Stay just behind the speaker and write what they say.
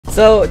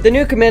So, the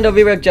new Commando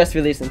Rework just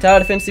released in Tower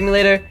Defense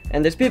Simulator,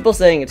 and there's people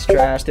saying it's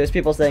trash, there's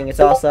people saying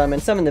it's awesome,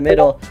 and some in the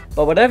middle,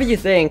 but whatever you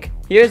think,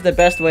 here's the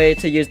best way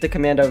to use the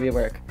Commando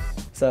Rework.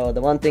 So, the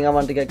one thing I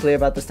wanted to get clear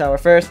about this tower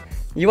first,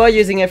 you are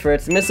using it for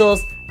its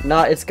missiles,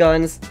 not its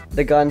guns.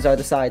 The guns are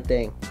the side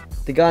thing.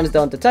 The guns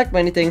don't detect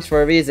many things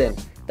for a reason.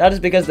 That is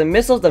because the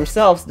missiles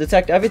themselves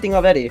detect everything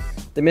already.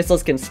 The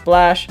missiles can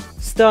splash,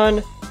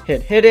 stun,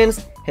 hit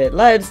hiddens, hit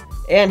leads,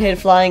 and hit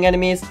flying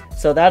enemies,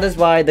 so that is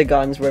why the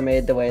guns were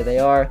made the way they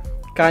are.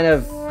 Kind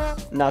of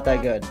not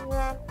that good.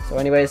 So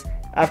anyways,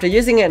 after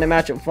using it in a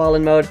match in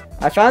Fallen mode,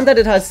 I found that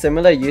it has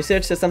similar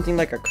usage to something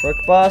like a Crook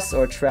Boss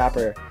or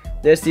Trapper,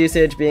 this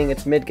usage being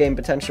its mid-game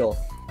potential.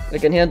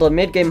 It can handle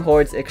mid-game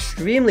hordes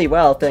extremely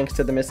well thanks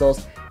to the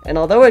missiles, and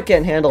although it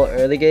can't handle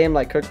early game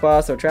like Crook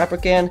Boss or Trapper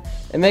can,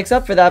 it makes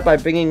up for that by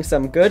bringing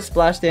some good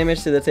splash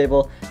damage to the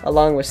table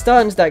along with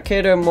stuns that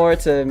cater more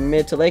to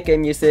mid to late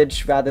game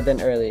usage rather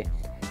than early.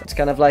 It's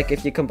kind of like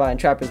if you combine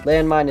Trapper's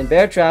Landmine and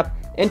Bear Trap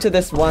into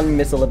this one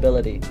missile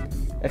ability.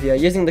 If you are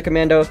using the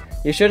Commando,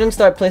 you shouldn't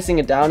start placing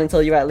it down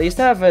until you at least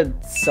have a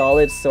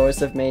solid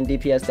source of main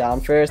DPS down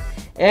first,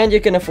 and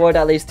you can afford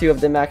at least 2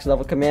 of the max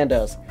level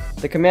Commandos.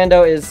 The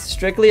Commando is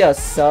strictly a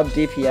sub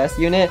DPS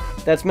unit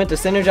that's meant to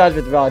synergize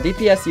with raw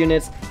DPS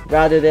units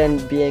rather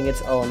than being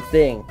its own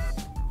thing.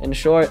 In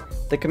short,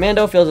 the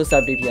Commando fills a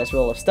sub DPS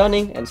role of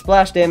stunning and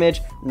splash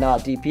damage,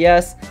 not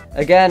DPS,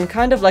 again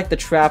kind of like the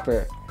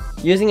Trapper.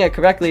 Using it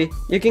correctly,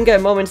 you can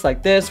get moments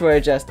like this where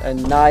it just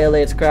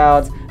annihilates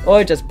crowds, or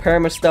it just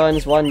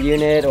perma-stuns one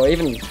unit, or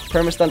even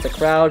perma-stuns a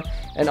crowd.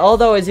 And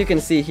although, as you can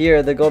see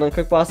here, the Golden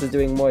Crook Boss is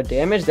doing more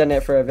damage than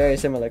it for a very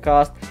similar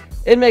cost,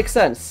 it makes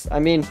sense. I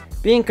mean,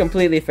 being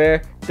completely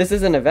fair, this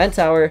is an event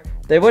tower.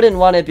 They wouldn't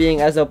want it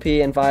being as OP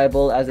and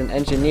viable as an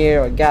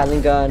Engineer or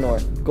Gatling Gun or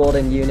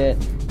Golden Unit,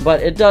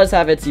 but it does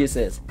have its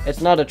uses.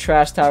 It's not a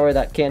trash tower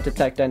that can't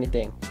detect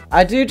anything.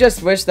 I do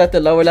just wish that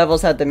the lower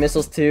levels had the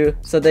missiles too,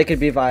 so they could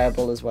be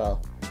viable as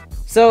well.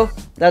 So,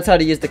 that's how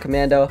to use the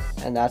Commando,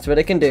 and that's what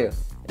it can do.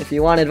 If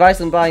you want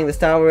advice on buying this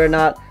tower or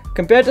not,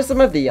 compared to some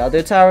of the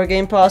other tower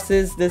game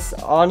passes, this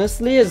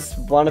honestly is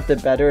one of the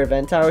better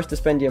event towers to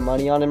spend your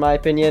money on in my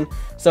opinion.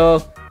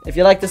 So, if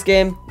you like this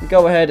game,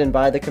 go ahead and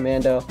buy the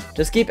Commando.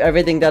 Just keep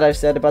everything that I've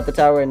said about the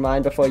tower in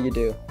mind before you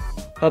do.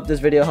 Hope this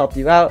video helped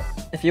you out.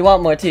 If you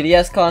want more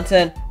TDS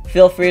content,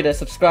 feel free to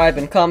subscribe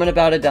and comment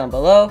about it down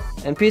below.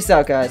 And peace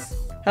out guys.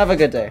 Have a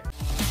good day.